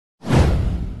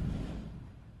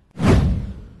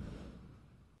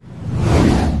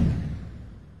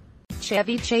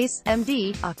CHEVY Chase,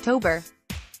 MD, October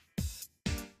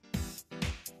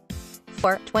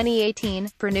 4, 2018,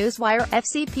 PRNewswire.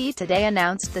 FCP today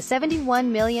announced the $71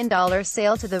 million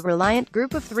sale to the Reliant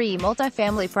Group of 3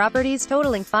 multifamily properties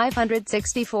totaling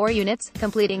 564 units,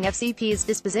 completing FCP's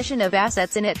disposition of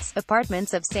assets in its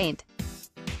apartments of St.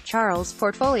 Charles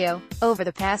portfolio. Over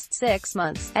the past 6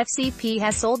 months, FCP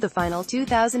has sold the final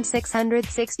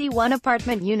 2,661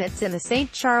 apartment units in the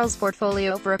St. Charles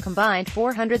portfolio for a combined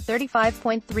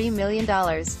 $435.3 million.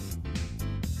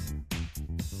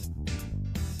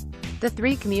 The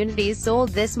 3 communities sold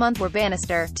this month were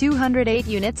Bannister, 208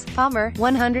 units, Palmer,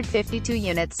 152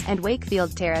 units, and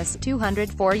Wakefield Terrace,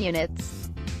 204 units.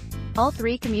 All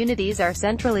 3 communities are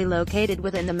centrally located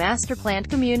within the master-planned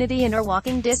community and are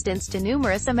walking distance to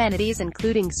numerous amenities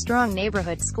including strong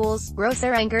neighborhood schools,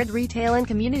 grocer-anchored retail and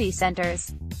community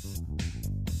centers.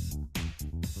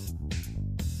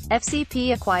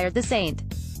 FCP acquired the St.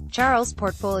 Charles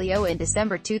portfolio in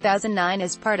December 2009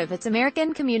 as part of its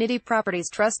American Community Properties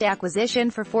Trust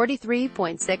acquisition for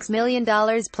 $43.6 million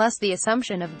plus the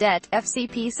assumption of debt.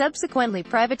 FCP subsequently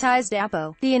privatized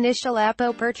APO. The initial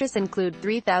APO purchase included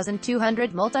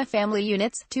 3,200 multifamily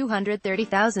units,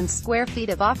 230,000 square feet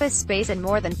of office space and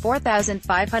more than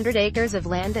 4,500 acres of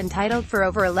land entitled for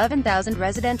over 11,000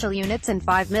 residential units and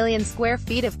 5 million square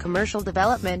feet of commercial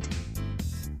development.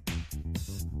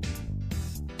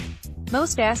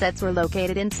 Most assets were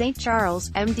located in St.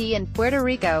 Charles, MD and Puerto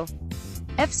Rico.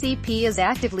 FCP is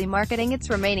actively marketing its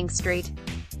remaining St.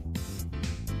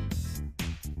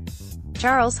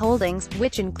 Charles holdings,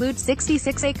 which include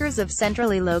 66 acres of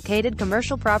centrally located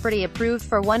commercial property approved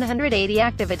for 180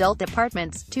 active adult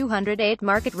apartments, 208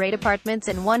 market-rate apartments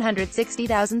and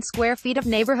 160,000 square feet of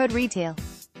neighborhood retail.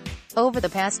 Over the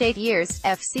past 8 years,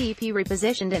 FCP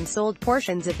repositioned and sold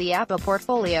portions of the APO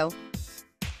portfolio.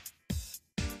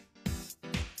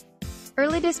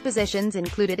 Early dispositions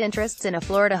included interests in a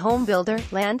Florida home builder,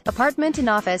 land, apartment and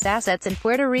office assets in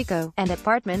Puerto Rico, and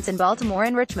apartments in Baltimore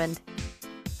and Richmond.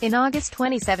 In August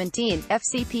 2017,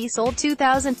 FCP sold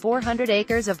 2,400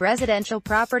 acres of residential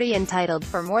property entitled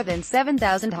for more than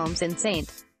 7,000 homes in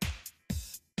St.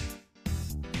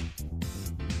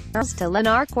 Charles to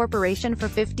Lennar Corporation for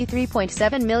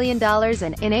 $53.7 million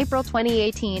and, in April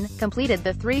 2018, completed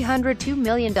the $302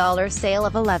 million sale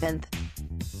of 11th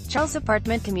Charles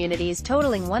apartment communities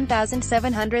totaling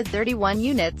 1,731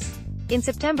 units. In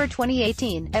September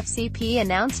 2018, FCP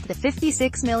announced the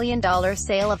 $56 million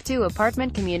sale of 2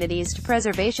 apartment communities to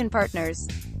Preservation Partners.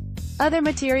 Other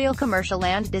material commercial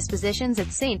land dispositions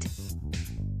at St.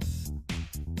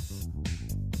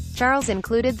 Charles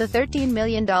included the $13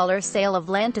 million sale of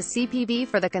land to CPB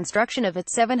for the construction of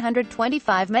its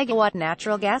 725-megawatt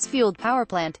natural gas-fueled power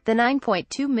plant, the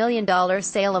 $9.2 million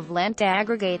sale of land to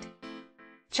Aggregate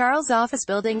Charles office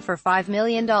building for $5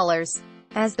 million.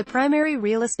 As the primary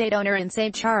real estate owner in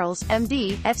St. Charles,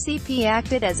 MD, FCP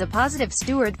acted as a positive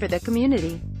steward for the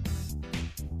community.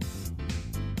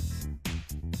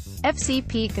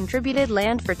 FCP contributed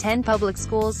land for 10 public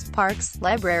schools, parks,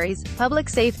 libraries, public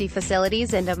safety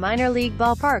facilities and a minor league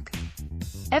ballpark.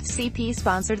 FCP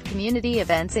sponsored community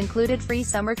events included free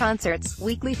summer concerts,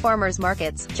 weekly farmers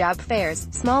markets, job fairs,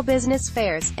 small business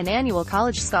fairs, and annual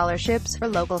college scholarships for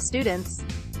local students.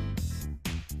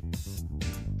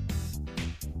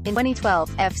 In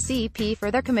 2012, FCP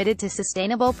further committed to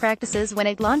sustainable practices when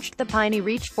it launched the Piney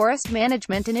Reach Forest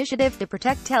Management Initiative to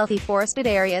protect healthy forested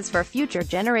areas for future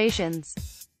generations.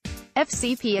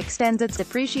 FCP extends its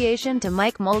appreciation to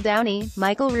Mike Muldowney,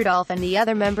 Michael Rudolph and the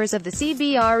other members of the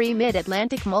CBRE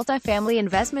Mid-Atlantic Multifamily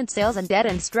Investment Sales and Debt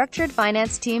and Structured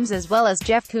Finance teams as well as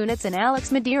Jeff Kunitz and Alex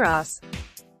Medeiros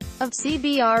of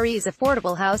CBRE's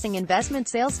Affordable Housing Investment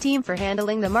Sales team for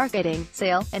handling the marketing,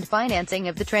 sale, and financing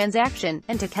of the transaction,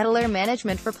 and to Kettler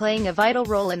Management for playing a vital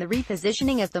role in the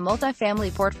repositioning of the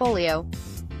multifamily portfolio.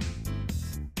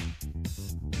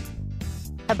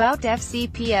 About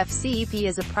FCP. FCP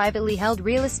is a privately held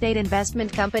real estate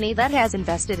investment company that has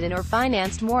invested in or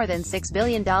financed more than $6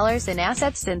 billion in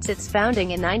assets since its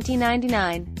founding in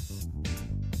 1999.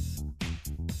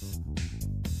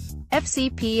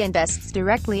 FCP invests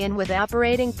directly in with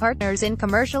operating partners in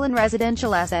commercial and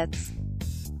residential assets.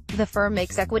 The firm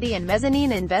makes equity and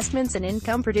mezzanine investments in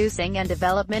income-producing and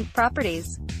development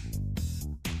properties.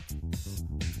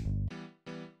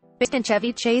 Based in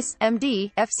CHEVY Chase,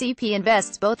 MD, FCP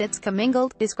invests both its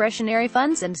commingled, discretionary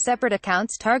funds and separate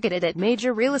accounts targeted at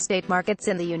major real estate markets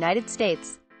in the United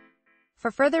States. For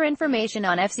further information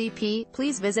on FCP,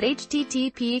 please visit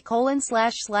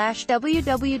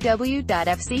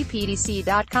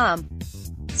http://www.fcpdc.com.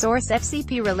 Source: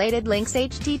 FCP. Related links: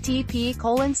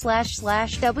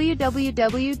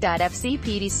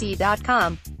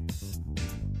 http://www.fcpdc.com